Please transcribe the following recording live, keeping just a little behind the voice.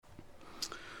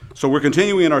So we're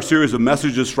continuing in our series of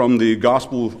messages from the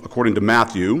Gospel according to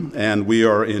Matthew, and we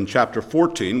are in chapter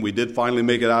 14. We did finally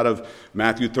make it out of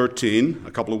Matthew 13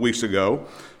 a couple of weeks ago.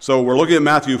 So we're looking at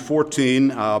Matthew 14,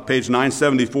 page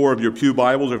 974 of your pew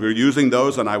Bibles, if you're using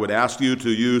those, and I would ask you to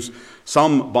use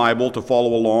some Bible to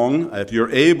follow along. If you're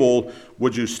able,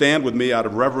 would you stand with me out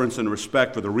of reverence and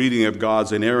respect for the reading of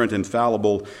God's inerrant,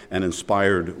 infallible, and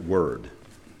inspired Word.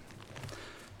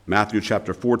 Matthew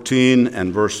chapter 14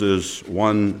 and verses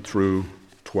 1 through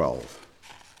 12.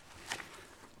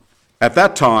 At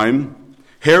that time,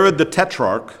 Herod the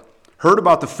Tetrarch heard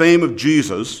about the fame of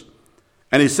Jesus,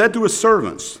 and he said to his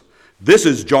servants, "This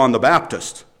is John the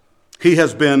Baptist. He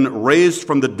has been raised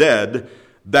from the dead.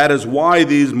 That is why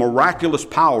these miraculous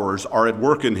powers are at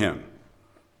work in him."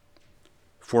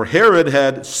 For Herod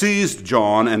had seized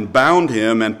John and bound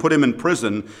him and put him in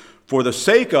prison for the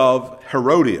sake of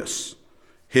Herodias,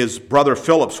 his brother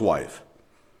Philip's wife,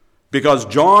 because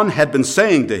John had been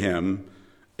saying to him,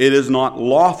 "It is not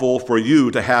lawful for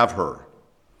you to have her."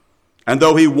 And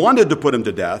though he wanted to put him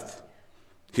to death,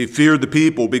 he feared the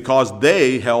people because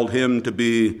they held him to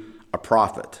be a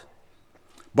prophet.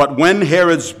 But when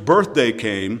Herod's birthday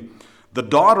came, the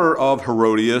daughter of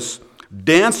Herodias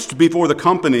danced before the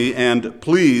company and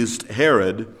pleased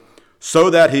Herod, so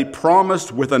that he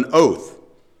promised with an oath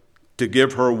to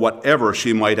give her whatever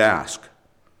she might ask.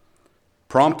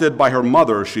 Prompted by her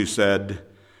mother, she said,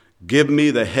 "Give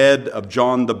me the head of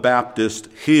John the Baptist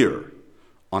here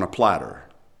on a platter."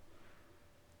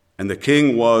 And the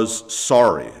king was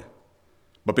sorry,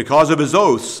 but because of his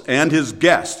oaths and his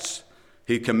guests,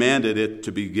 he commanded it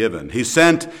to be given. He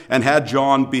sent and had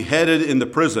John beheaded in the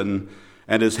prison,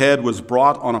 and his head was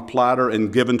brought on a platter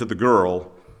and given to the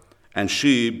girl, and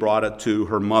she brought it to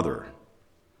her mother.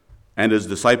 And his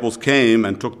disciples came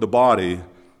and took the body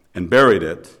and buried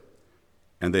it,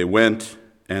 and they went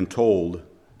and told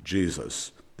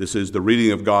Jesus. This is the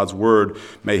reading of God's word.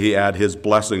 May he add his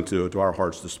blessing to our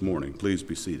hearts this morning. Please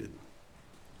be seated.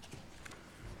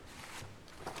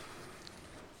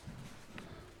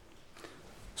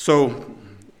 So,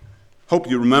 hope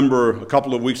you remember a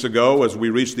couple of weeks ago as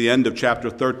we reached the end of chapter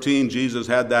 13, Jesus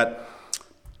had that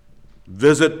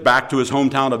visit back to his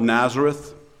hometown of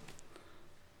Nazareth.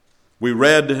 We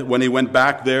read when he went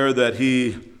back there that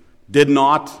he did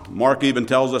not, Mark even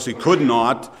tells us he could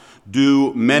not,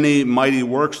 do many mighty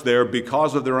works there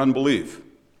because of their unbelief.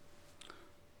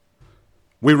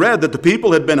 We read that the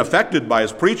people had been affected by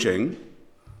his preaching,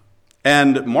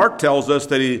 and Mark tells us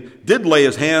that he did lay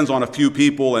his hands on a few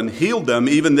people and healed them,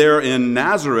 even there in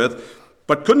Nazareth,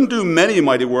 but couldn't do many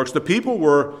mighty works. The people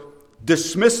were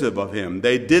dismissive of him.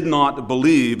 They did not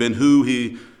believe in who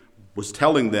he was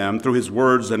telling them through his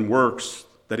words and works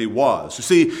that he was. You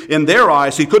see, in their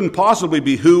eyes, he couldn't possibly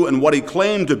be who and what he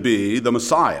claimed to be, the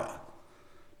Messiah,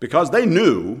 because they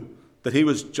knew that he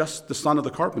was just the son of the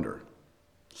carpenter,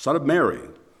 son of Mary,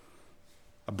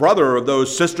 a brother of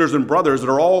those sisters and brothers that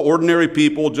are all ordinary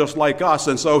people just like us,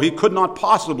 and so he could not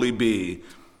possibly be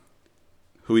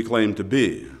who he claimed to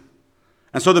be.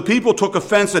 And so the people took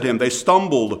offense at him. They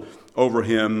stumbled over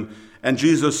him, and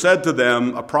Jesus said to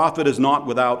them, "A prophet is not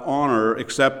without honor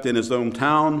except in his own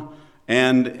town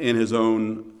and in his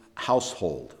own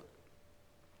household."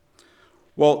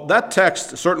 Well, that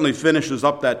text certainly finishes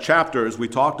up that chapter as we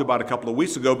talked about a couple of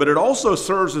weeks ago, but it also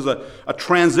serves as a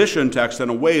transition text in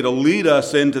a way to lead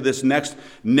us into this next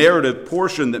narrative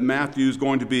portion that Matthew is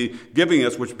going to be giving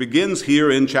us, which begins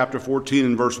here in chapter 14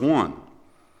 and verse 1.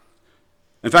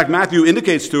 In fact, Matthew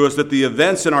indicates to us that the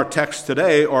events in our text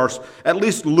today are at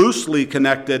least loosely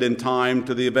connected in time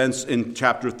to the events in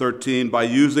chapter 13 by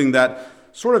using that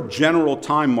sort of general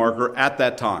time marker at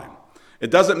that time.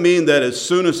 It doesn't mean that as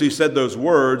soon as he said those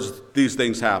words, these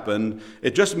things happened.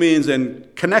 It just means in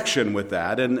connection with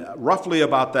that, and roughly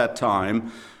about that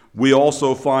time, we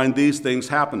also find these things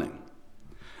happening.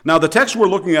 Now, the text we're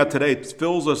looking at today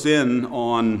fills us in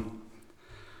on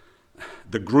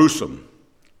the gruesome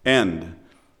end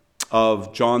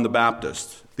of John the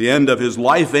Baptist, the end of his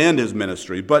life and his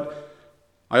ministry, but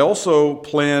I also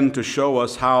plan to show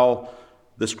us how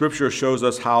the scripture shows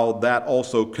us how that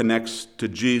also connects to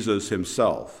Jesus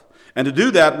himself. And to do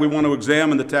that, we want to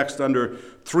examine the text under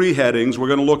three headings. We're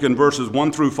going to look in verses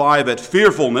 1 through 5 at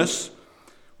fearfulness.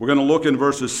 We're going to look in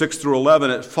verses 6 through 11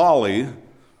 at folly.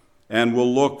 And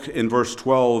we'll look in verse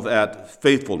 12 at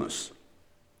faithfulness.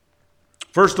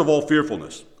 First of all,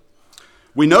 fearfulness.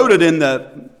 We noted in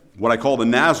what I call the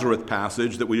Nazareth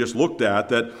passage that we just looked at,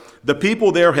 that the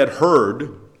people there had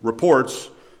heard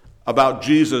reports about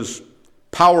Jesus'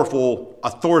 powerful,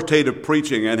 authoritative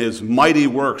preaching and his mighty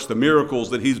works, the miracles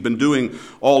that he's been doing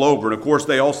all over. And of course,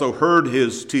 they also heard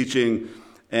his teaching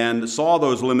and saw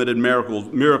those limited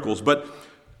miracles. But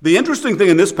the interesting thing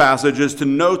in this passage is to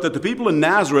note that the people in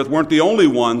Nazareth weren't the only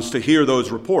ones to hear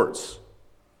those reports.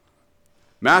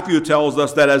 Matthew tells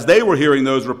us that as they were hearing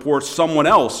those reports, someone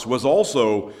else was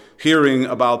also hearing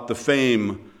about the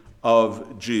fame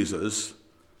of Jesus,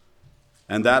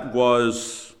 and that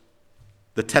was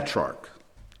the Tetrarch,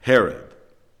 Herod.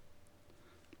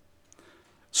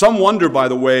 Some wonder, by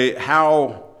the way,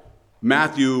 how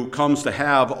Matthew comes to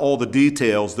have all the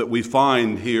details that we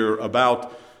find here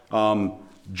about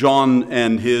John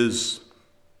and his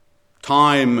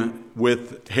time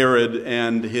with Herod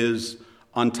and his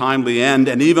untimely end,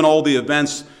 and even all the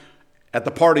events at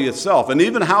the party itself. And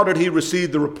even how did he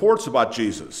receive the reports about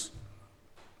Jesus?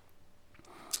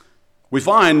 We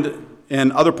find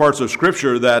in other parts of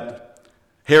Scripture that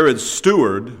Herod's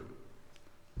steward,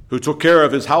 who took care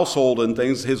of his household and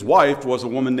things, his wife was a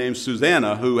woman named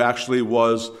Susanna, who actually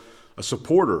was a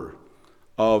supporter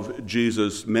of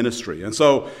Jesus' ministry. And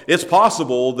so it's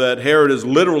possible that Herod is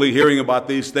literally hearing about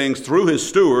these things through his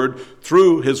steward,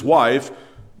 through his wife,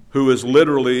 who is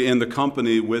literally in the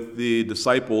company with the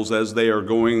disciples as they are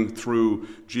going through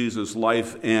Jesus'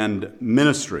 life and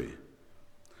ministry.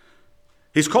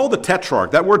 He's called the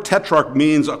Tetrarch. That word Tetrarch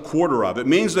means a quarter of. It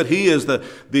means that he is the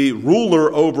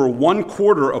ruler over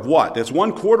 1/4 of what? It's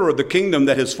 1/4 of the kingdom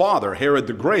that his father, Herod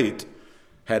the Great,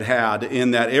 had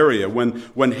in that area.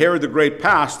 When Herod the Great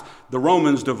passed, the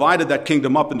Romans divided that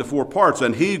kingdom up into 4 parts,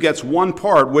 and he gets one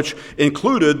part, which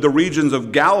included the regions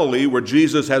of Galilee, where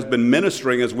Jesus has been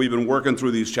ministering as we've been working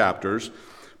through these chapters.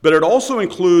 But it also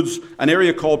includes an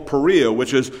area called Perea,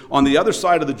 which is on the other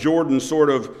side of the Jordan, sort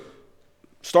of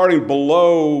starting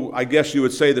below, I guess you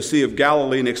would say, the Sea of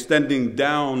Galilee and extending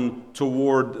down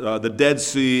toward the Dead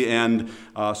Sea and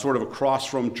sort of across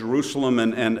from Jerusalem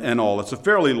and all. It's a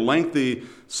fairly lengthy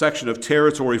section of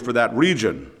territory for that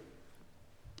region.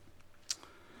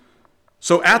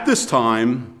 So at this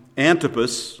time,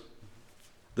 Antipas,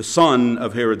 the son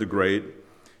of Herod the Great,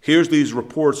 hears these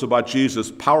reports about Jesus'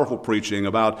 powerful preaching,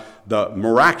 about the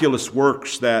miraculous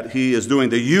works that he is doing,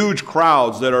 the huge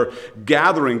crowds that are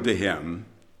gathering to him.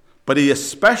 But he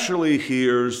especially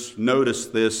hears, notice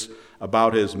this,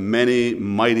 about his many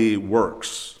mighty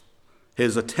works.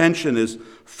 His attention is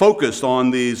focused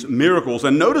on these miracles.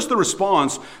 And notice the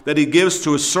response that he gives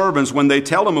to his servants when they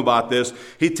tell him about this.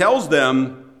 He tells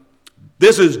them,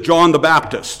 "This is John the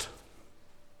Baptist."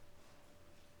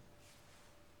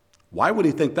 Why would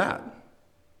he think that?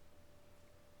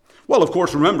 Well, of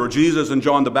course, remember, Jesus and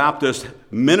John the Baptist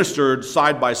ministered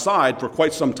side by side for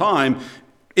quite some time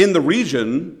in the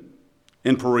region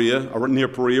in Perea, or near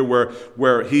Perea,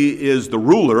 where he is the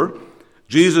ruler.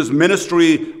 Jesus'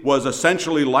 ministry was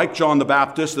essentially like John the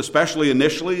Baptist, especially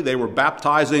initially. They were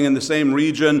baptizing in the same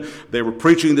region. They were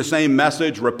preaching the same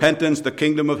message: repentance, the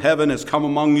kingdom of heaven has come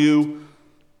among you.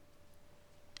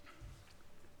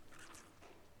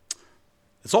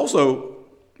 It's also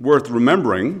worth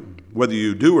remembering, whether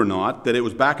you do or not, that it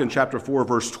was back in chapter 4,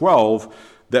 verse 12,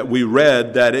 that we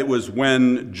read that it was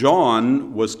when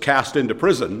John was cast into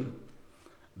prison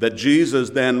that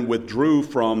Jesus then withdrew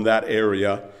from that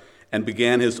area and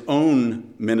began his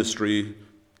own ministry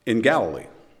in Galilee,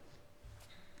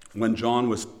 when John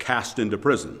was cast into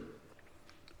prison.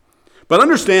 But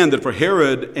understand that for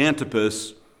Herod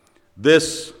Antipas,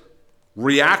 this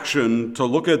reaction to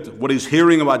look at what he's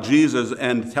hearing about Jesus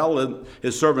and tell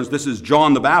his servants this is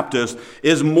John the Baptist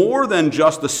is more than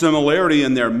just the similarity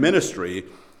in their ministry.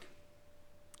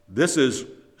 This is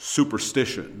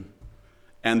superstition,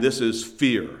 and this is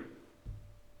fear.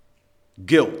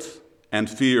 Guilt and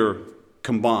fear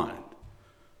combined.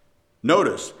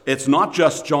 Notice, it's not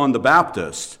just John the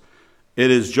Baptist.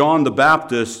 It is John the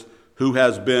Baptist who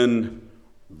has been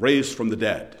raised from the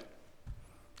dead.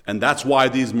 And that's why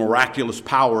these miraculous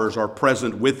powers are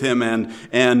present with him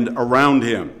and around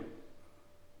him.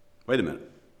 Wait a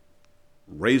minute.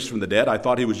 Raised from the dead? I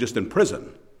thought he was just in prison.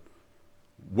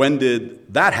 When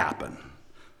did that happen?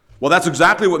 Well, that's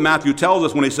exactly what Matthew tells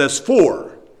us when he says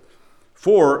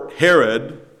for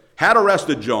Herod had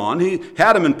arrested John. He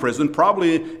had him in prison,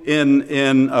 probably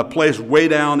in a place way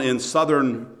down in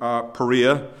southern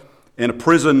Perea, in a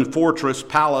prison fortress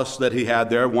palace that he had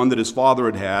there, one that his father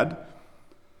had had.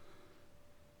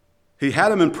 He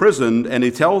had him imprisoned, and he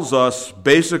tells us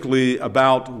basically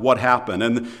about what happened.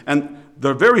 And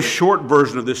the very short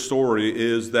version of this story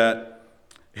is that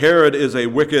Herod is a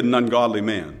wicked and ungodly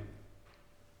man,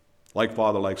 like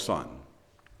father, like son.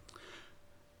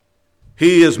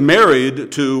 He is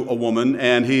married to a woman,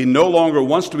 and he no longer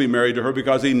wants to be married to her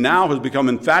because he now has become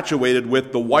infatuated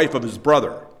with the wife of his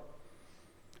brother.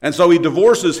 And so he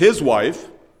divorces his wife,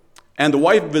 and the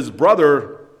wife of his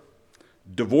brother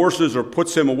divorces or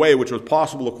puts him away, which was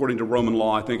possible according to Roman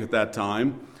law, I think, at that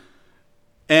time.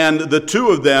 And the two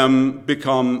of them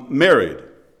become married,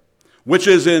 which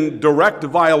is in direct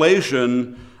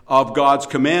violation of God's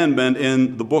commandment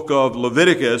in the book of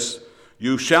Leviticus,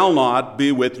 you shall not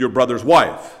be with your brother's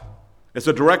wife. It's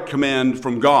a direct command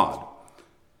from God.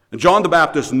 And John the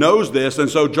Baptist knows this, and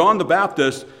so John the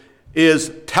Baptist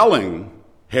is telling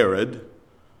Herod,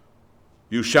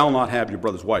 you shall not have your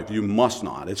brother's wife. You must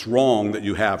not. It's wrong that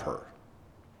you have her.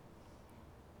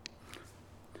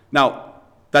 Now,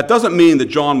 that doesn't mean that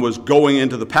John was going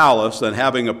into the palace and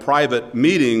having a private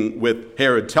meeting with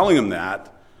Herod telling him that.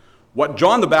 What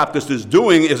John the Baptist is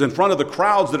doing is in front of the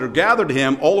crowds that are gathered to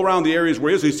him all around the areas where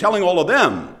he is, he's telling all of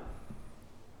them,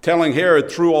 telling Herod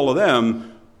through all of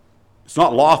them, it's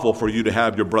not lawful for you to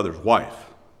have your brother's wife.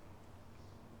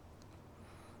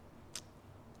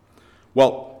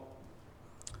 Well,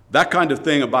 that kind of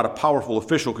thing about a powerful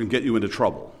official can get you into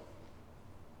trouble.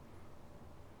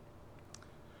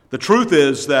 The truth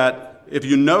is that if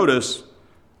you notice,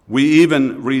 we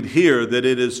even read here that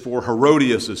it is for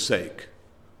Herodias' sake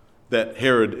that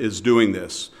Herod is doing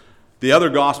this. The other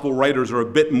gospel writers are a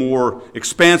bit more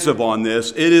expansive on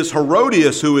this. It is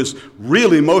Herodias who is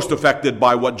really most affected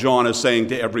by what John is saying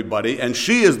to everybody, and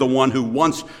she is the one who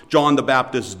wants John the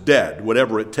Baptist dead,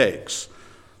 whatever it takes.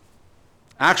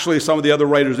 Actually, some of the other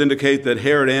writers indicate that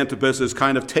Herod Antipas is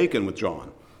kind of taken with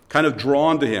John, kind of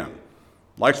drawn to him,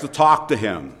 likes to talk to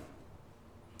him,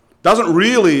 doesn't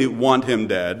really want him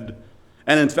dead.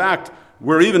 And in fact,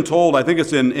 we're even told, I think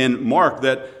it's in Mark,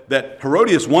 that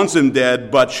Herodias wants him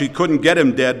dead, but she couldn't get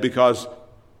him dead because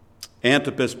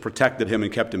Antipas protected him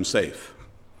and kept him safe,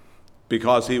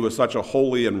 because he was such a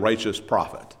holy and righteous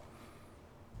prophet.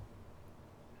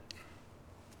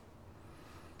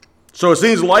 So it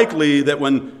seems likely that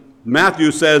when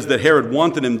Matthew says that Herod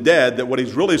wanted him dead, that what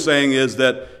he's really saying is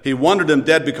that he wanted him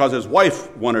dead because his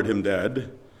wife wanted him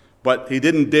dead, but he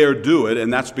didn't dare do it,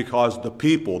 and that's because the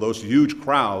people, those huge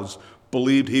crowds,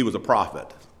 believed he was a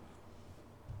prophet.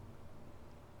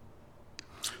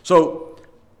 So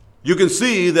you can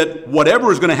see that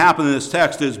whatever is going to happen in this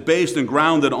text is based and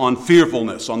grounded on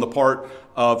fearfulness on the part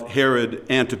of Herod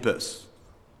Antipas.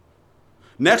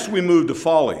 Next we move to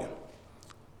folly.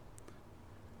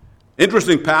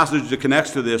 Interesting passage that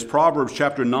connects to this, Proverbs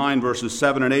chapter 9, verses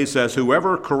 7 and 8 says,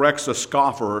 whoever corrects a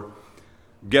scoffer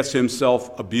gets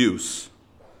himself abuse,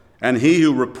 and he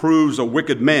who reproves a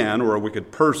wicked man or a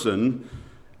wicked person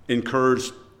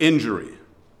incurs injury.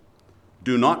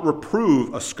 Do not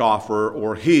reprove a scoffer,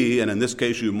 or he, and in this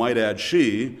case you might add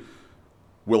she,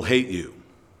 will hate you.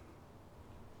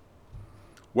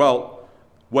 Well,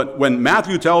 when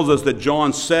Matthew tells us that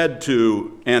John said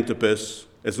to Antipas,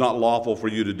 it's not lawful for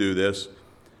you to do this,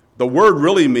 the word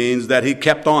really means that he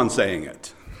kept on saying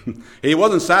it. He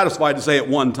wasn't satisfied to say it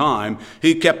one time.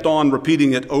 He kept on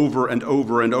repeating it over and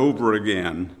over and over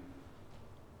again.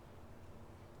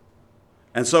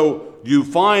 And so you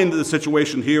find the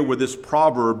situation here where this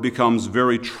proverb becomes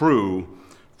very true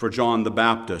for John the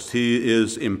Baptist. He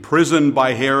is imprisoned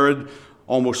by Herod,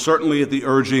 almost certainly at the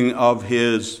urging of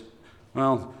his,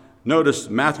 well, notice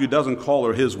Matthew doesn't call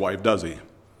her his wife, does he?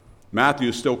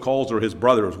 Matthew still calls her his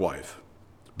brother's wife,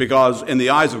 because in the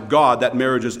eyes of God, that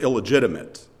marriage is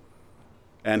illegitimate,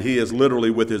 and he is literally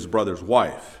with his brother's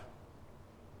wife.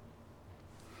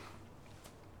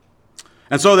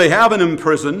 And so they have him in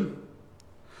prison.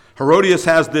 Herodias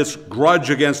has this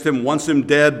grudge against him, wants him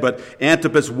dead, but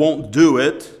Antipas won't do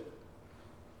it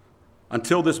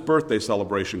until this birthday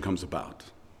celebration comes about.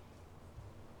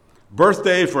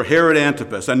 Birthday for Herod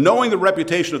Antipas. And knowing the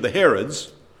reputation of the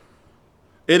Herods,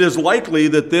 it is likely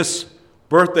that this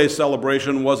birthday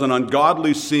celebration was an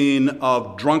ungodly scene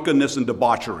of drunkenness and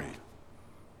debauchery.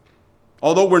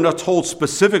 Although we're not told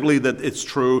specifically that it's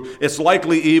true, it's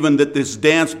likely even that this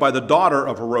dance by the daughter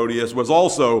of Herodias was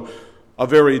also a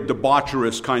very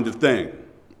debaucherous kind of thing.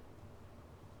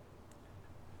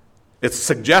 It's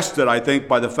suggested, I think,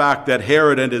 by the fact that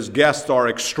Herod and his guests are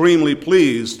extremely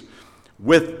pleased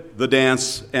with the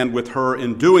dance and with her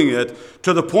in doing it,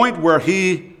 to the point where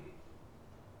he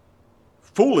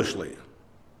foolishly,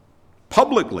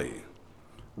 publicly,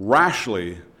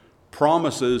 rashly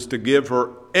promises to give her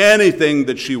anything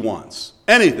that she wants.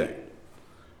 Anything.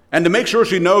 And to make sure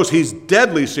she knows he's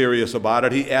deadly serious about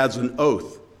it, he adds an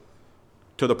oath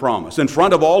to the promise in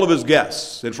front of all of his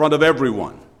guests, in front of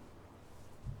everyone.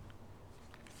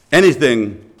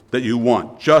 Anything that you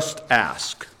want, just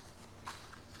ask.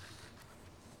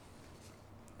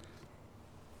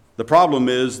 The problem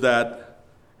is that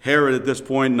Herod at this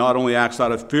point not only acts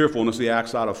out of fearfulness, he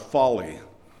acts out of folly.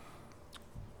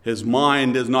 His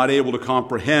mind is not able to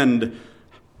comprehend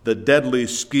the deadly,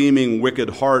 scheming, wicked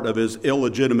heart of his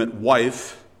illegitimate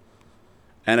wife,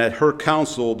 and at her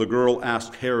counsel, the girl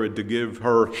asked Herod to give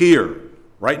her here,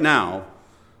 right now,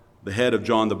 the head of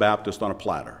John the Baptist on a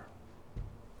platter.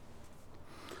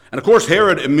 And of course,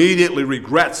 Herod immediately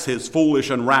regrets his foolish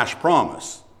and rash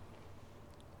promise.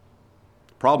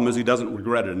 The problem is he doesn't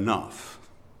regret it enough.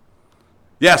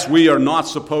 Yes, we are not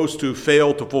supposed to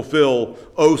fail to fulfill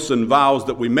oaths and vows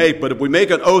that we make, but if we make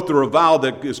an oath or a vow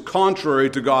that is contrary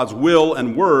to God's will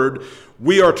and word,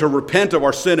 we are to repent of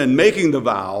our sin in making the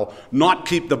vow, not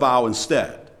keep the vow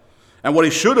instead. And what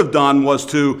he should have done was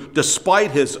to,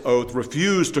 despite his oath,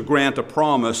 refuse to grant a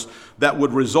promise that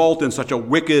would result in such a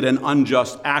wicked and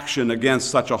unjust action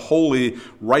against such a holy,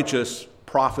 righteous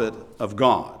prophet of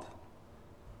God.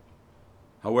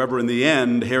 However, in the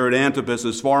end, Herod Antipas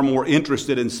is far more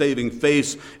interested in saving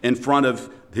face in front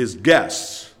of his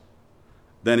guests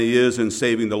than he is in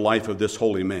saving the life of this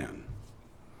holy man.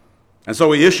 And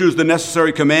so he issues the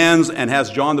necessary commands and has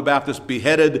John the Baptist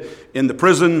beheaded in the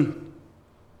prison,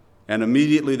 and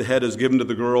immediately the head is given to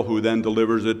the girl, who then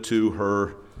delivers it to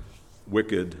her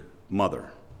wicked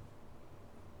mother.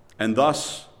 And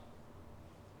thus,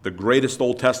 the greatest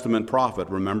Old Testament prophet,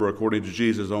 remember, according to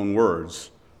Jesus' own words,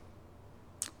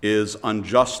 is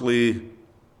unjustly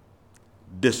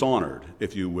dishonored,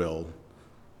 if you will,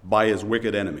 by his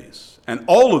wicked enemies. And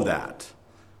all of that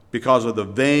because of the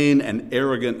vain and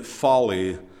arrogant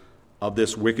folly of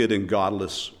this wicked and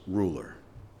godless ruler.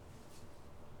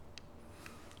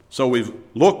 So we've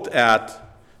looked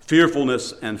at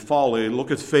fearfulness and folly.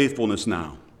 Look at faithfulness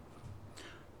now.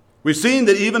 We've seen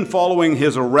that even following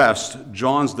his arrest,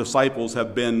 John's disciples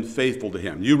have been faithful to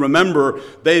him. You remember,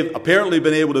 they've apparently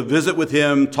been able to visit with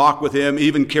him, talk with him,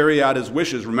 even carry out his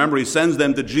wishes. Remember, he sends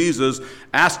them to Jesus,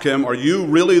 ask him, are you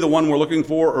really the one we're looking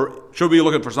for, or should we be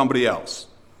looking for somebody else?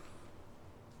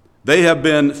 They have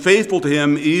been faithful to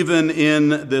him even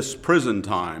in this prison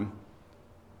time.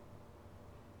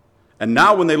 And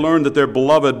now when they learn that their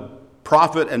beloved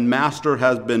prophet and master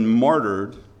has been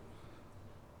martyred,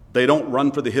 they don't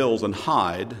run for the hills and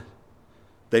hide.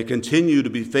 They continue to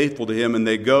be faithful to him, and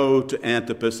they go to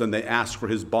Antipas and they ask for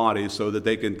his body so that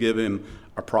they can give him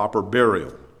a proper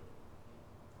burial.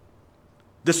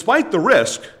 Despite the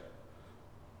risk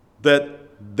that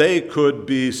they could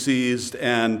be seized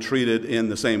and treated in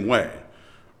the same way.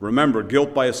 Remember,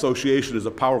 guilt by association is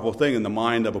a powerful thing in the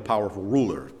mind of a powerful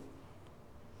ruler.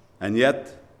 And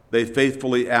yet, they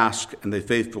faithfully ask and they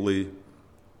faithfully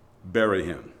bury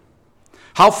him.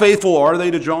 How faithful are they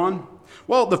to John?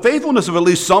 Well, the faithfulness of at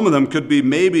least some of them could be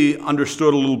maybe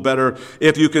understood a little better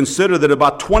if you consider that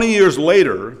about 20 years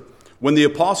later, when the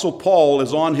Apostle Paul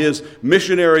is on his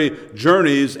missionary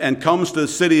journeys and comes to the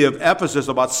city of Ephesus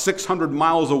about 600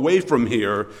 miles away from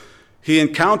here, he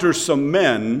encounters some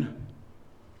men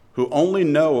who only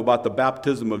know about the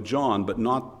baptism of John, but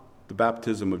not the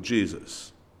baptism of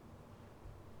Jesus.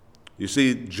 You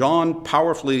see, John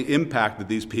powerfully impacted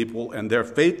these people, and their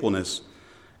faithfulness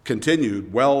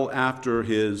continued well after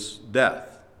his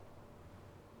death.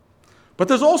 But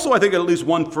there's also, I think, at least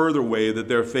one further way that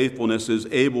their faithfulness is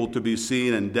able to be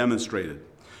seen and demonstrated.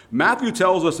 Matthew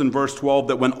tells us in verse 12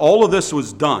 that when all of this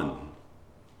was done,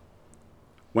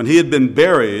 when he had been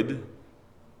buried,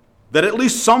 that at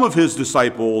least some of his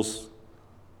disciples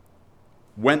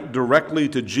went directly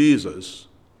to Jesus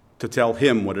to tell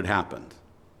him what had happened.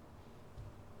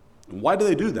 And why do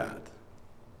they do that?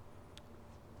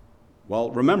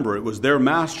 Well, remember, it was their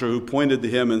master who pointed to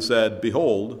him and said,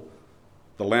 "Behold,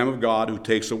 the Lamb of God who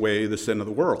takes away the sin of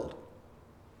the world."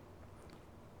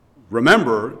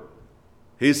 Remember,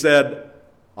 he said,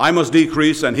 "I must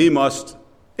decrease and he must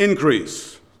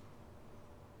increase."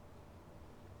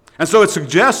 And so it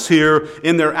suggests here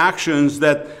in their actions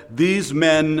that these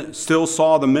men still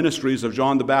saw the ministries of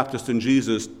John the Baptist and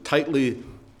Jesus tightly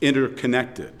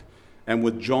interconnected. And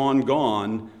with John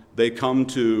gone, they come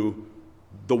to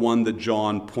the one that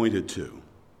John pointed to,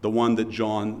 the one that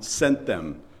John sent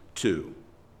them to.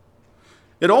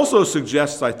 It also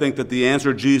suggests, I think, that the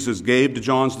answer Jesus gave to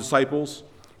John's disciples,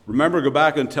 remember, go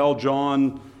back and tell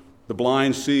John, the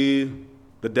blind see,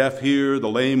 the deaf hear, the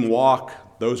lame walk,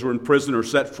 those who are in prison are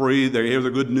set free, they hear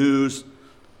the good news.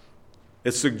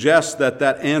 It suggests that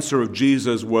that answer of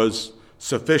Jesus was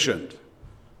sufficient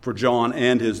for John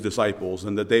and his disciples,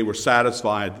 and that they were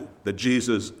satisfied that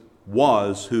Jesus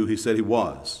was who he said he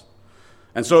was.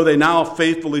 And so they now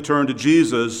faithfully turn to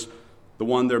Jesus, the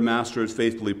one their master has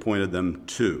faithfully pointed them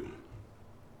to.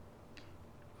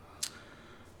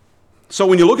 So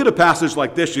when you look at a passage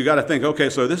like this, you got to think, okay,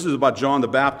 so this is about John the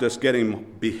Baptist getting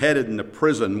beheaded in the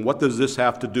prison. What does this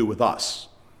have to do with us?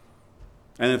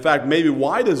 And in fact, maybe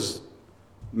why does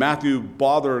Matthew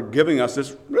bother giving us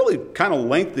this really kind of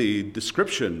lengthy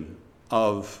description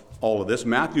of all of this.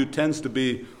 Matthew tends to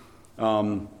be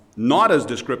not as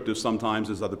descriptive sometimes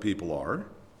as other people are.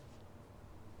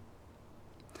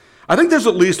 I think there's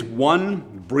at least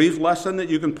one brief lesson that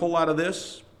you can pull out of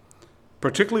this,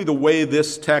 particularly the way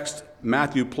this text,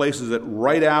 Matthew places it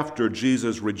right after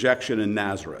Jesus' rejection in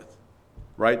Nazareth,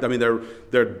 right? I mean,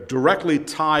 they're directly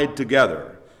tied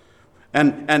together.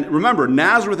 And remember,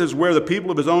 Nazareth is where the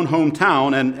people of his own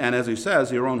hometown, and as he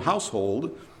says, your own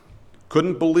household,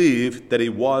 couldn't believe that he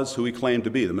was who he claimed to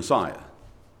be, the Messiah.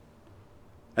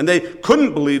 And they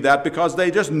couldn't believe that because they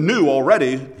just knew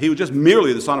already he was just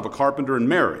merely the son of a carpenter and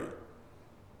Mary.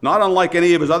 Not unlike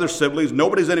any of his other siblings,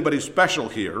 nobody's anybody special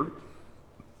here.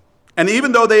 And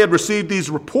even though they had received these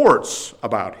reports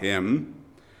about him,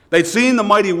 they'd seen the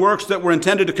mighty works that were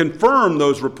intended to confirm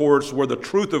those reports were the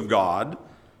truth of God.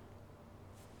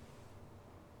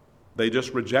 They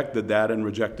just rejected that and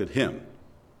rejected him.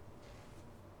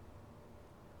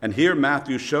 And here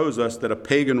Matthew shows us that a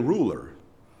pagan ruler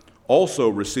also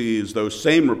receives those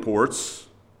same reports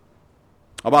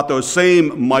about those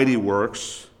same mighty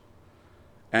works,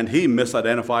 and he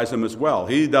misidentifies him as well.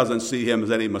 He doesn't see him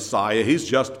as any Messiah. He's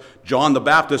just John the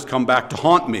Baptist come back to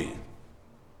haunt me.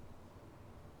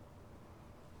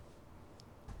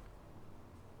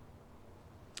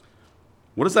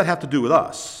 What does that have to do with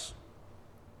us?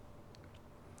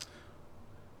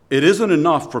 It isn't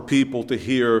enough for people to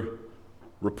hear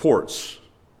reports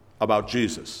about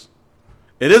Jesus.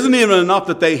 It isn't even enough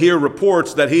that they hear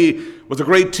reports that he was a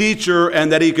great teacher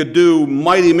and that he could do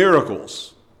mighty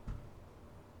miracles.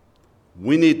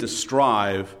 We need to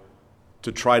strive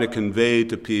to try to convey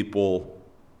to people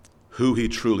who he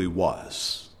truly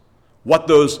was, what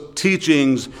those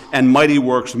teachings and mighty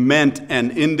works meant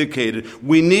and indicated.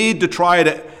 We need to try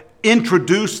to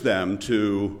introduce them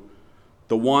to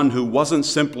the one who wasn't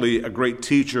simply a great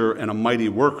teacher and a mighty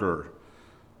worker,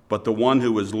 but the one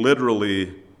who was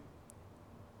literally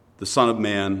the Son of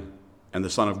Man and the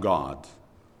Son of God,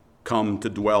 come to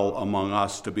dwell among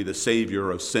us to be the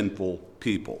Savior of sinful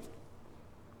people.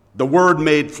 The Word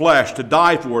made flesh to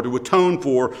die for, to atone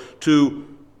for,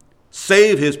 to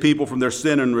save his people from their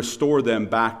sin and restore them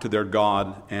back to their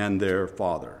God and their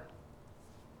Father.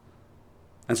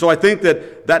 And so I think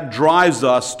that drives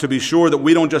us to be sure that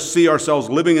we don't just see ourselves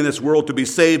living in this world to be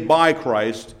saved by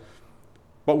Christ,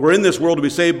 but we're in this world to be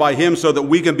saved by him so that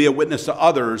we can be a witness to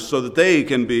others, so that they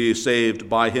can be saved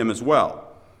by him as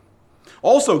well.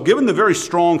 Also, given the very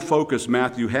strong focus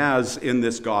Matthew has in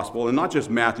this gospel, and not just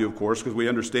Matthew, of course, because we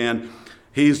understand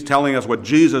he's telling us what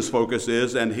Jesus' focus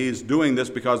is, and he's doing this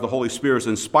because the Holy Spirit is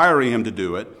inspiring him to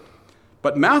do it.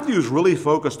 But Matthew's really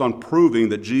focused on proving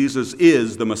that Jesus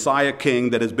is the Messiah King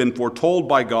that has been foretold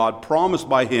by God, promised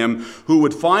by him, who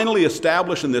would finally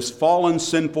establish in this fallen,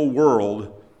 sinful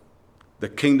world the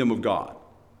kingdom of God,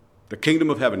 the kingdom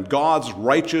of heaven, God's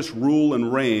righteous rule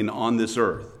and reign on this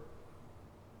earth.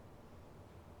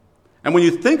 And when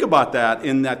you think about that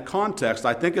in that context,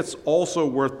 I think it's also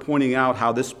worth pointing out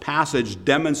how this passage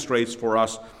demonstrates for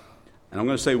us, and I'm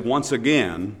going to say once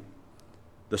again,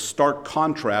 the stark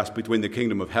contrast between the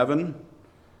kingdom of heaven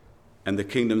and the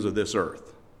kingdoms of this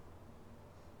earth.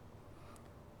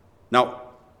 Now,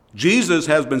 Jesus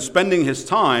has been spending his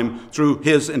time through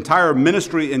his entire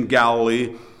ministry in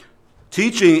Galilee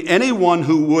teaching anyone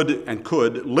who would and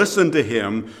could listen to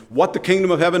him what the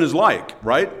kingdom of heaven is like,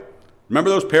 right? Remember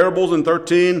those parables in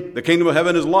 13? The kingdom of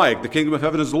heaven is like. The kingdom of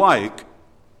heaven is like.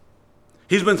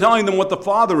 He's been telling them what the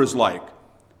Father is like.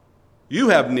 You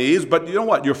have needs, but you know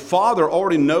what? Your Father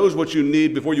already knows what you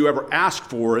need before you ever ask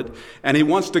for it, and he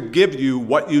wants to give you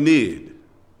what you need.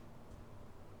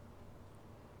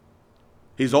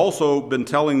 He's also been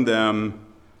telling them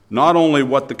not only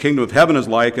what the kingdom of heaven is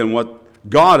like and what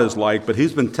God is like, but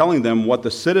he's been telling them what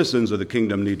the citizens of the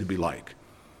kingdom need to be like.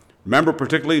 Remember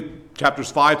particularly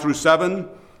chapters 5 through 7,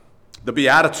 the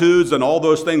Beatitudes and all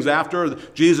those things after,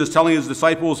 Jesus telling his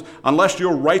disciples, unless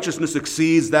your righteousness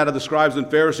exceeds that of the scribes and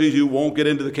Pharisees, you won't get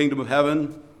into the kingdom of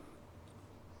heaven.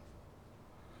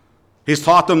 He's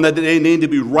taught them that they need to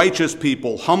be righteous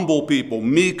people, humble people,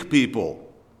 meek people.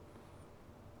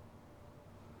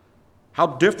 How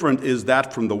different is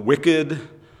that from the wicked,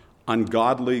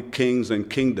 ungodly kings and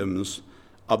kingdoms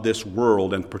of this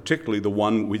world, and particularly the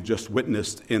one we just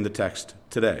witnessed in the text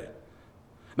today?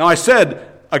 Now, I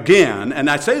said again, and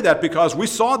I say that because we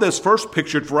saw this first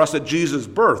pictured for us at Jesus'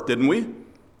 birth, didn't we?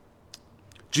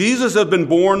 Jesus had been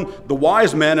born. The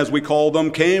wise men, as we call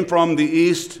them, came from the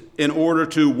east in order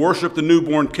to worship the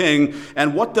newborn king.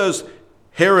 And what does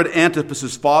Herod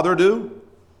Antipas's father do?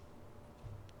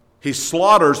 he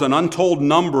slaughters an untold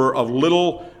number of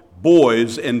little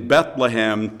boys in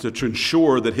Bethlehem to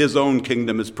ensure that his own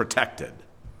kingdom is protected,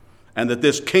 and that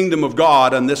this kingdom of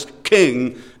God and this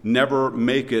king never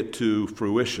make it to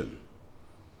fruition.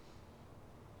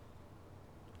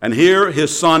 And here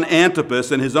his son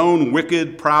Antipas, in his own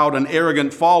wicked, proud, and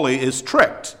arrogant folly, is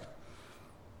tricked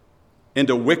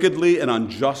into wickedly and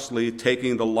unjustly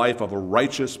taking the life of a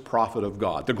righteous prophet of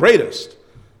God, the greatest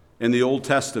in the Old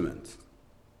Testament.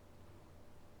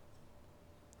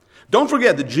 Don't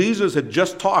forget that Jesus had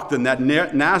just talked in that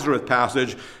Nazareth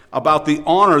passage about the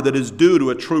honor that is due to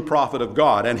a true prophet of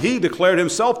God, and he declared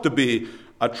himself to be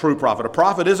a true prophet. A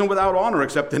prophet isn't without honor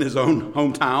except in his own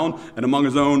hometown and among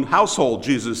his own household,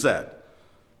 Jesus said.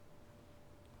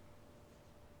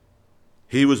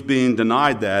 He was being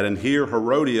denied that, and here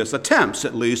Herodias attempts,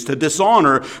 at least, to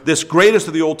dishonor this greatest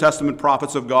of the Old Testament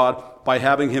prophets of God by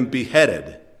having him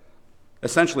beheaded,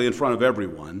 essentially in front of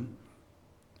everyone,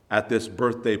 at this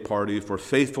birthday party for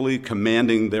faithfully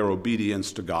commanding their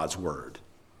obedience to God's word.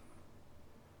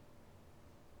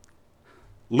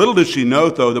 Little did she know,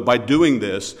 though, that by doing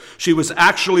this, she was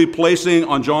actually placing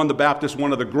on John the Baptist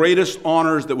one of the greatest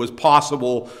honors that was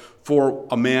possible for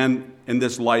a man in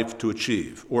this life to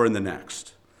achieve, or in the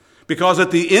next. Because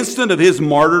at the instant of his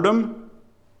martyrdom,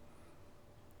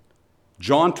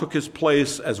 John took his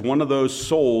place as one of those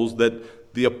souls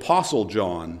that the Apostle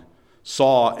John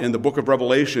saw in the book of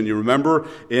Revelation. You remember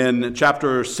in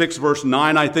chapter 6, verse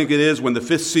 9, I think it is, when the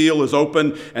fifth seal is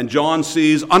opened and John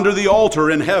sees under the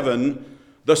altar in heaven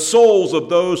the souls of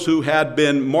those who had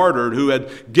been martyred, who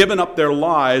had given up their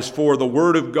lives for the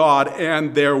word of God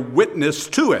and their witness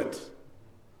to it.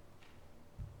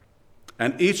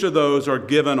 And each of those are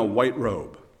given a white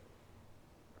robe.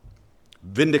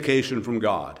 Vindication from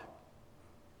God.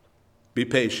 Be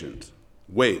patient.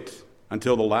 Wait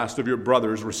until the last of your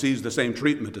brothers receives the same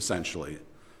treatment, essentially.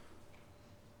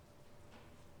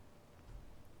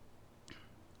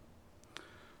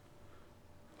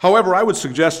 However, I would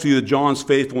suggest to you that John's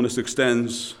faithfulness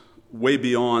extends way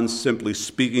beyond simply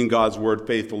speaking God's word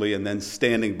faithfully and then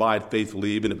standing by it faithfully,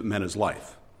 even if it meant his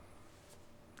life.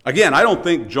 Again, I don't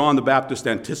think John the Baptist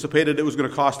anticipated it was going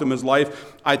to cost him his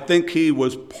life. I think he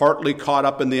was partly caught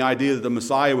up in the idea that the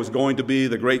Messiah was going to be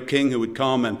the great king who would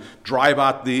come and drive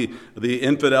out the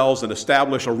infidels and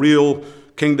establish a real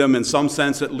kingdom, in some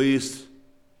sense at least.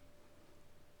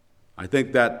 I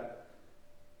think that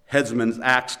headsman's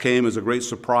axe came as a great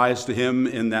surprise to him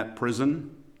in that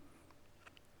prison.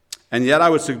 And yet I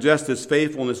would suggest his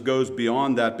faithfulness goes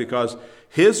beyond that, because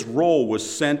his role was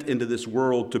sent into this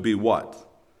world to be what?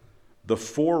 The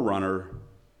forerunner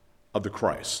of the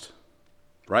Christ,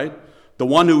 right? The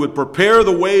one who would prepare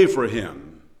the way for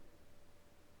him.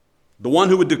 The one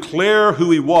who would declare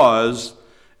who he was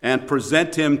and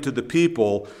present him to the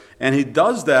people. And he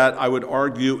does that, I would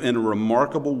argue, in a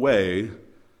remarkable way,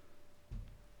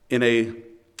 in a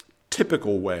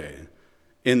typical way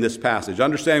in this passage.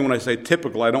 Understanding when I say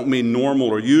typical, I don't mean normal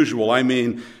or usual. I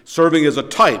mean serving as a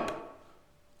type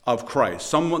of Christ.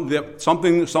 Someone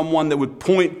that would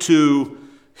point to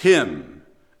him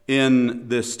in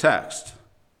this text.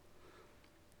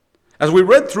 As we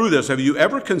read through this, have you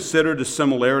ever considered the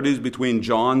similarities between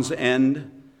John's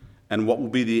end and what will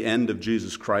be the end of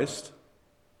Jesus Christ?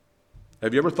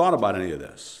 Have you ever thought about any of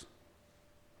this?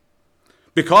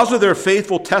 Because of their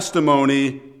faithful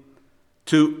testimony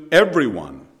to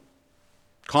everyone,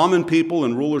 common people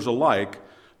and rulers alike,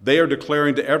 they are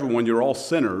declaring to everyone, you're all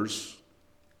sinners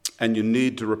and you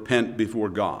need to repent before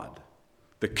God.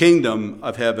 The kingdom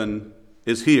of heaven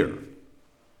is here.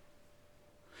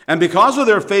 And because of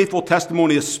their faithful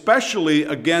testimony, especially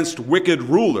against wicked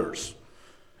rulers,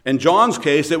 in John's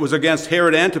case, it was against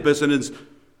Herod Antipas and his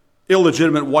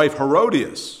illegitimate wife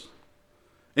Herodias.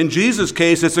 In Jesus'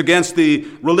 case, it's against the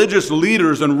religious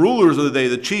leaders and rulers of the day,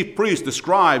 the chief priests, the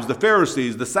scribes, the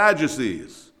Pharisees, the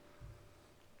Sadducees.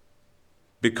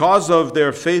 Because of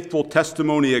their faithful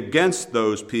testimony against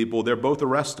those people, they're both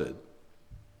arrested.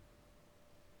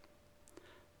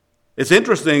 It's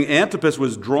interesting, Antipas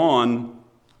was drawn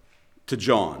to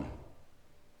John,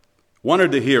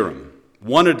 wanted to hear him,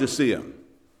 wanted to see him.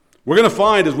 We're going to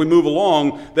find as we move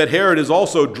along that Herod is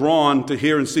also drawn to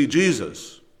hear and see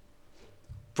Jesus.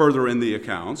 Further in the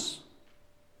accounts.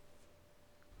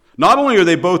 Not only are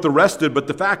they both arrested, but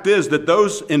the fact is that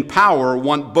those in power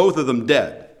want both of them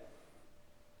dead.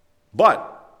 But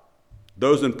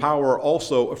those in power are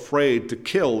also afraid to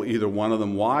kill either one of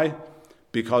them. Why?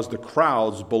 Because the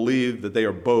crowds believe that they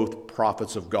are both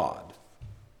prophets of God.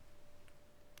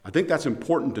 I think that's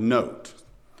important to note.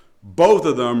 Both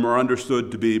of them are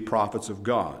understood to be prophets of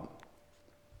God.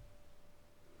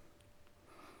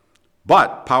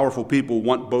 But powerful people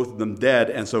want both of them dead,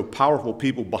 and so powerful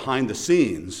people behind the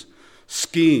scenes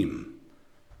scheme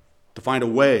to find a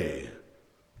way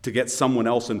to get someone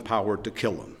else in power to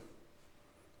kill him.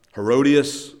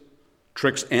 Herodias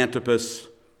tricks Antipas,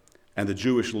 and the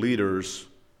Jewish leaders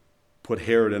put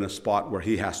Herod in a spot where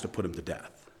he has to put him to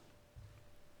death.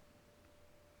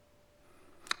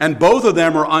 And both of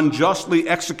them are unjustly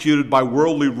executed by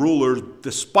worldly rulers,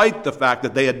 despite the fact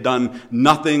that they had done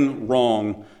nothing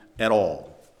wrong at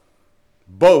all.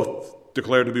 Both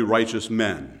declared to be righteous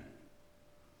men.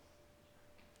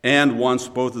 And once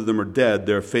both of them are dead,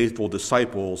 their faithful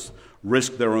disciples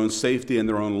risk their own safety and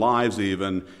their own lives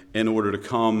even in order to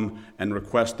come and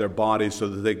request their bodies so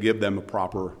that they give them a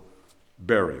proper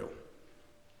burial.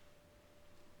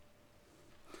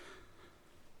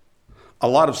 A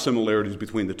lot of similarities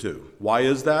between the two. Why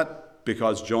is that?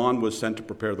 Because John was sent to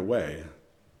prepare the way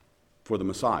for the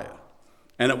Messiah.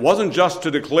 And it wasn't just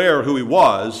to declare who he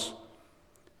was.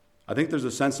 I think there's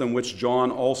a sense in which John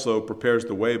also prepares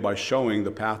the way by showing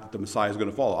the path that the Messiah is going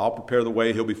to follow. I'll prepare the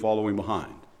way, he'll be following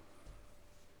behind.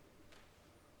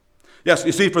 Yes,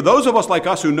 you see, for those of us like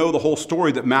us who know the whole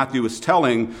story that Matthew is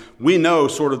telling, we know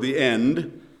sort of the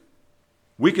end.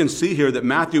 We can see here that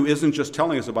Matthew isn't just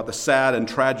telling us about the sad and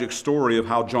tragic story of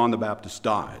how John the Baptist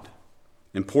died,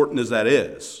 important as that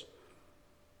is.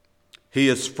 He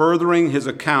is furthering his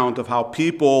account of how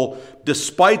people,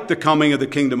 despite the coming of the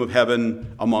kingdom of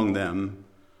heaven among them,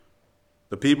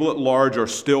 the people at large are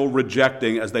still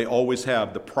rejecting, as they always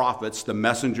have, the prophets, the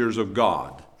messengers of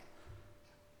God.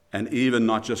 And even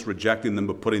not just rejecting them,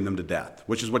 but putting them to death,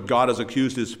 which is what God has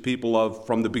accused his people of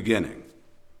from the beginning.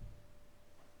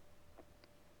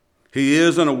 He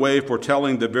is, in a way,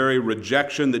 foretelling the very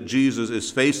rejection that Jesus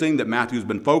is facing, that Matthew's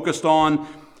been focused on,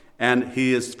 and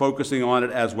he is focusing on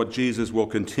it as what Jesus will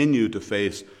continue to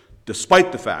face,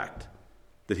 despite the fact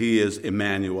that he is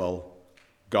Emmanuel,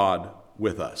 God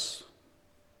with us.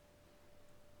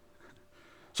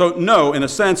 So, no, in a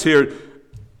sense here,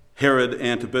 Herod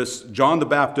Antipas, John the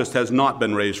Baptist has not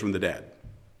been raised from the dead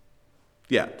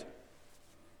yet.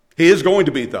 He is going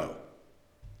to be, though.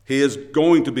 He is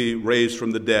going to be raised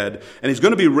from the dead. And he's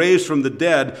going to be raised from the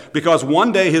dead because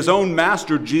one day his own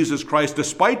master, Jesus Christ,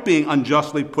 despite being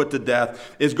unjustly put to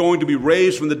death, is going to be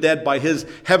raised from the dead by his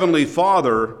heavenly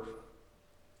Father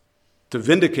to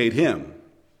vindicate him.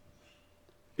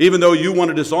 Even though you want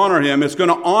to dishonor him, it's going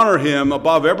to honor him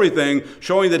above everything,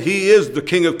 showing that he is the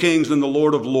King of Kings and the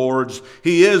Lord of Lords.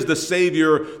 He is the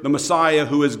Savior, the Messiah,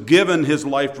 who has given his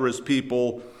life for his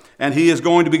people. And he is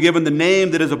going to be given the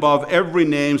name that is above every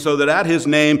name, so that at his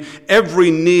name, every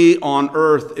knee on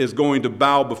earth is going to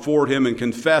bow before him and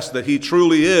confess that he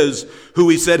truly is who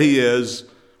he said he is,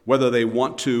 whether they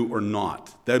want to or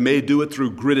not. They may do it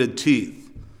through gritted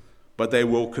teeth, but they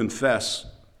will confess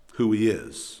who he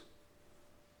is.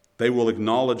 They will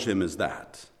acknowledge him as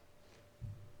that.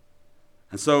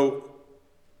 And so,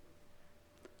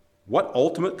 what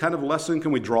ultimate kind of lesson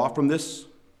can we draw from this?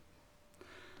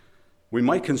 We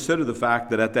might consider the fact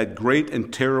that at that great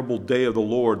and terrible day of the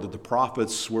Lord that the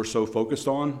prophets were so focused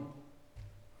on,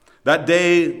 that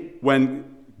day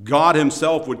when God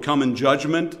himself would come in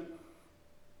judgment,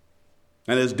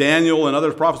 and as Daniel and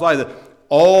others prophesied, that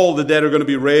all the dead are going to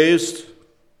be raised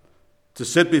to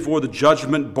sit before the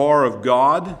judgment bar of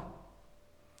God,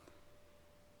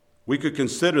 we could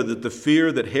consider that the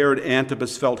fear that Herod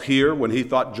Antipas felt here when he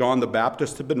thought John the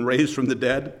Baptist had been raised from the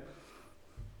dead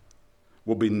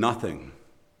will be nothing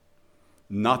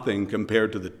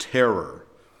compared to the terror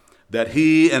that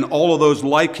he and all of those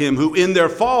like him who in their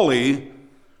folly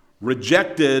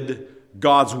rejected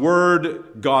God's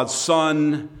word, God's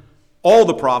Son, all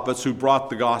the prophets who brought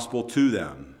the gospel to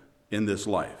them in this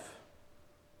life.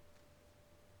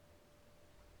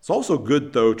 It's also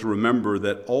good, though, to remember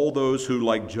that all those who,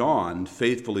 like John,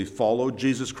 faithfully followed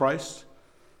Jesus Christ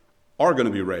are going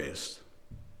to be raised.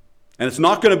 And it's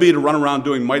not going to be to run around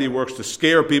doing mighty works to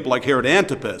scare people like Herod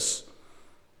Antipas.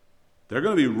 They're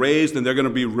going to be raised and they're going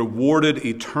to be rewarded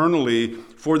eternally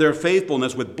for their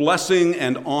faithfulness with blessing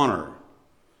and honor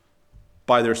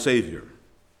by their Savior.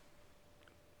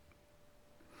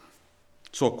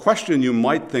 So a question you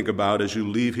might think about as you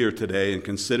leave here today and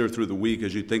consider through the week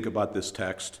as you think about this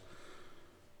text,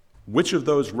 which of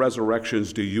those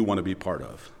resurrections do you want to be part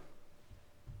of?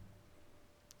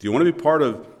 Do you want to be part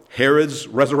of Herod's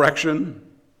resurrection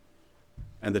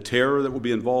and the terror that will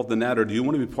be involved in that, or do you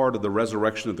want to be part of the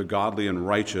resurrection of the godly and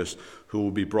righteous who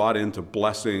will be brought into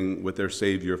blessing with their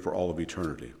Savior for all of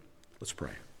eternity? Let's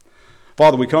pray.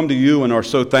 Father, we come to you and are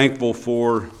so thankful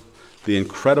for the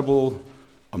incredible,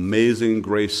 amazing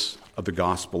grace of the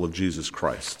gospel of Jesus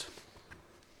Christ.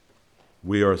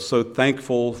 We are so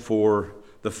thankful for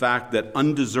the fact that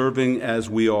undeserving as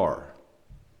we are,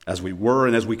 as we were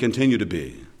and as we continue to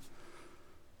be,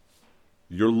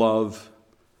 your love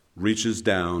reaches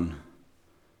down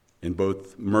in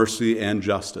both mercy and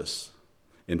justice,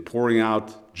 in pouring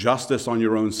out justice on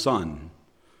your own Son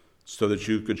so that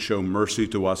you could show mercy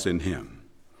to us in him.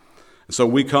 And so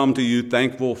we come to you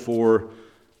thankful for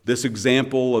this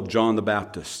example of John the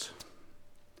Baptist.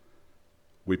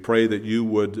 We pray that you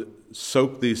would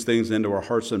soak these things into our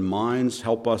hearts and minds,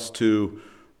 help us to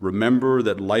remember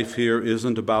that life here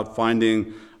isn't about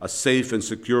finding a safe and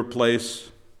secure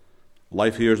place.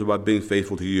 Life here is about being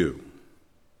faithful to you.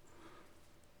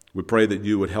 We pray that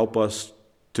you would help us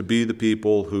to be the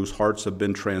people whose hearts have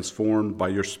been transformed by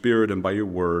your Spirit and by your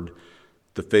word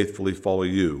to faithfully follow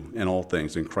you in all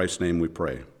things. In Christ's name we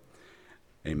pray.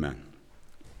 Amen.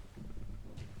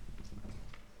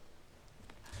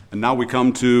 And now we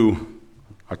come to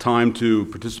our time to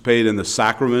participate in the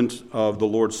sacrament of the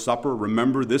Lord's Supper.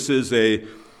 Remember, this is a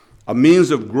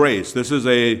means of grace. This is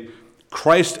a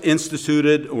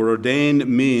Christ-instituted or ordained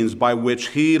means by which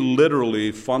he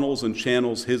literally funnels and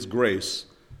channels his grace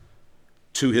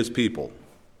to his people.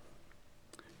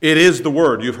 It is the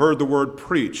word. You've heard the word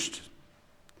preached.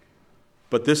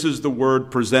 But this is the word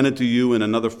presented to you in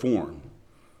another form,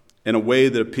 in a way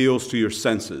that appeals to your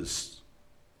senses.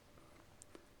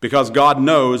 Because God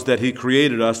knows that he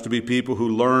created us to be people who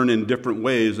learn in different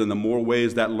ways, and the more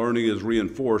ways that learning is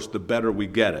reinforced, the better we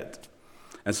get it.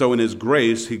 And so in his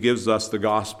grace, he gives us the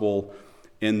gospel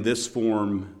in this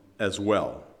form as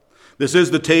well. This is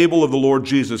the table of the Lord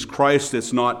Jesus Christ.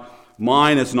 It's not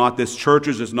mine, it's not this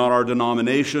church's, it's not our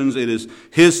denominations. It is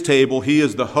his table. He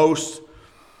is the host.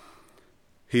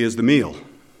 He is the meal.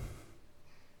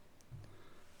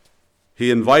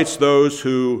 He invites those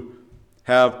who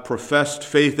have professed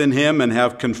faith in him and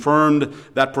have confirmed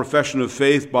that profession of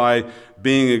faith by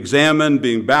being examined,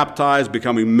 being baptized,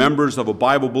 becoming members of a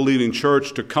Bible-believing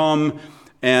church to come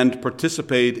and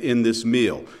participate in this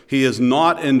meal. He is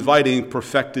not inviting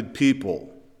perfected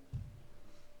people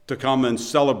to come and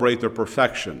celebrate their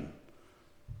perfection.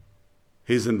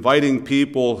 He's inviting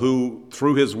people who,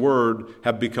 through his word,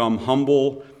 have become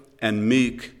humble and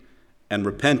meek and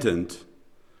repentant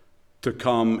to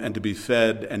come and to be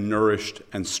fed and nourished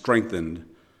and strengthened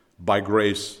by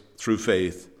grace through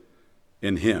faith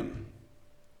in him.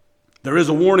 There is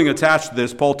a warning attached to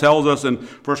this. Paul tells us in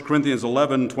 1 Corinthians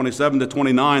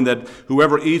 11:27-29 that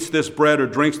whoever eats this bread or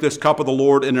drinks this cup of the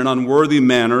Lord in an unworthy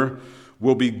manner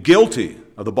will be guilty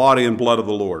of the body and blood of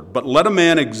the Lord. But let a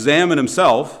man examine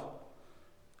himself,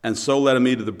 and so let him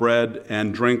eat of the bread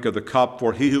and drink of the cup.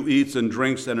 For he who eats and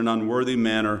drinks in an unworthy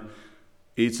manner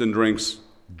eats and drinks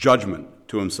judgment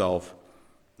to himself,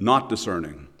 not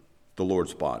discerning the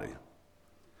Lord's body.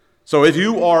 So if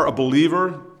you are a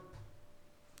believer,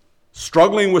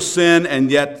 struggling with sin and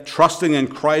yet trusting in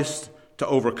Christ to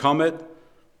overcome it,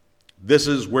 this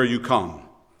is where you come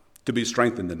to be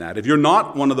strengthened in that. If you're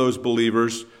not one of those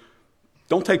believers,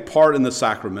 don't take part in the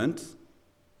sacrament,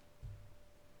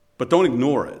 but don't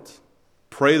ignore it.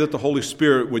 Pray that the Holy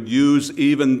Spirit would use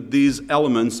even these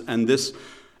elements and this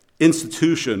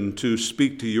institution to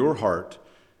speak to your heart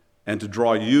and to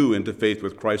draw you into faith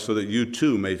with Christ so that you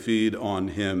too may feed on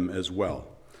him as well.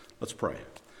 Let's pray.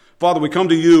 Father, we come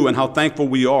to you, and how thankful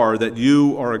we are that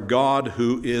you are a God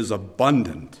who is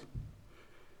abundant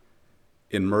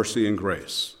in mercy and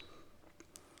grace.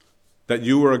 That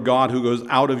you are a God who goes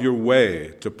out of your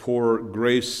way to pour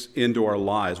grace into our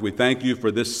lives. We thank you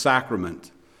for this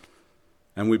sacrament,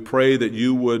 and we pray that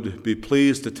you would be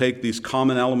pleased to take these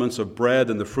common elements of bread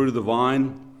and the fruit of the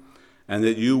vine, and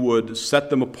that you would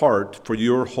set them apart for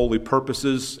your holy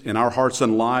purposes in our hearts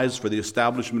and lives for the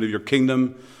establishment of your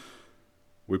kingdom.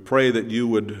 We pray that you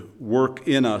would work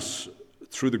in us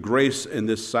through the grace in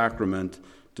this sacrament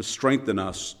to strengthen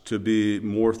us to be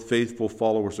more faithful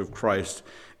followers of Christ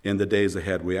in the days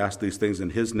ahead. We ask these things in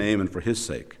his name and for his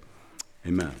sake.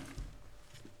 Amen.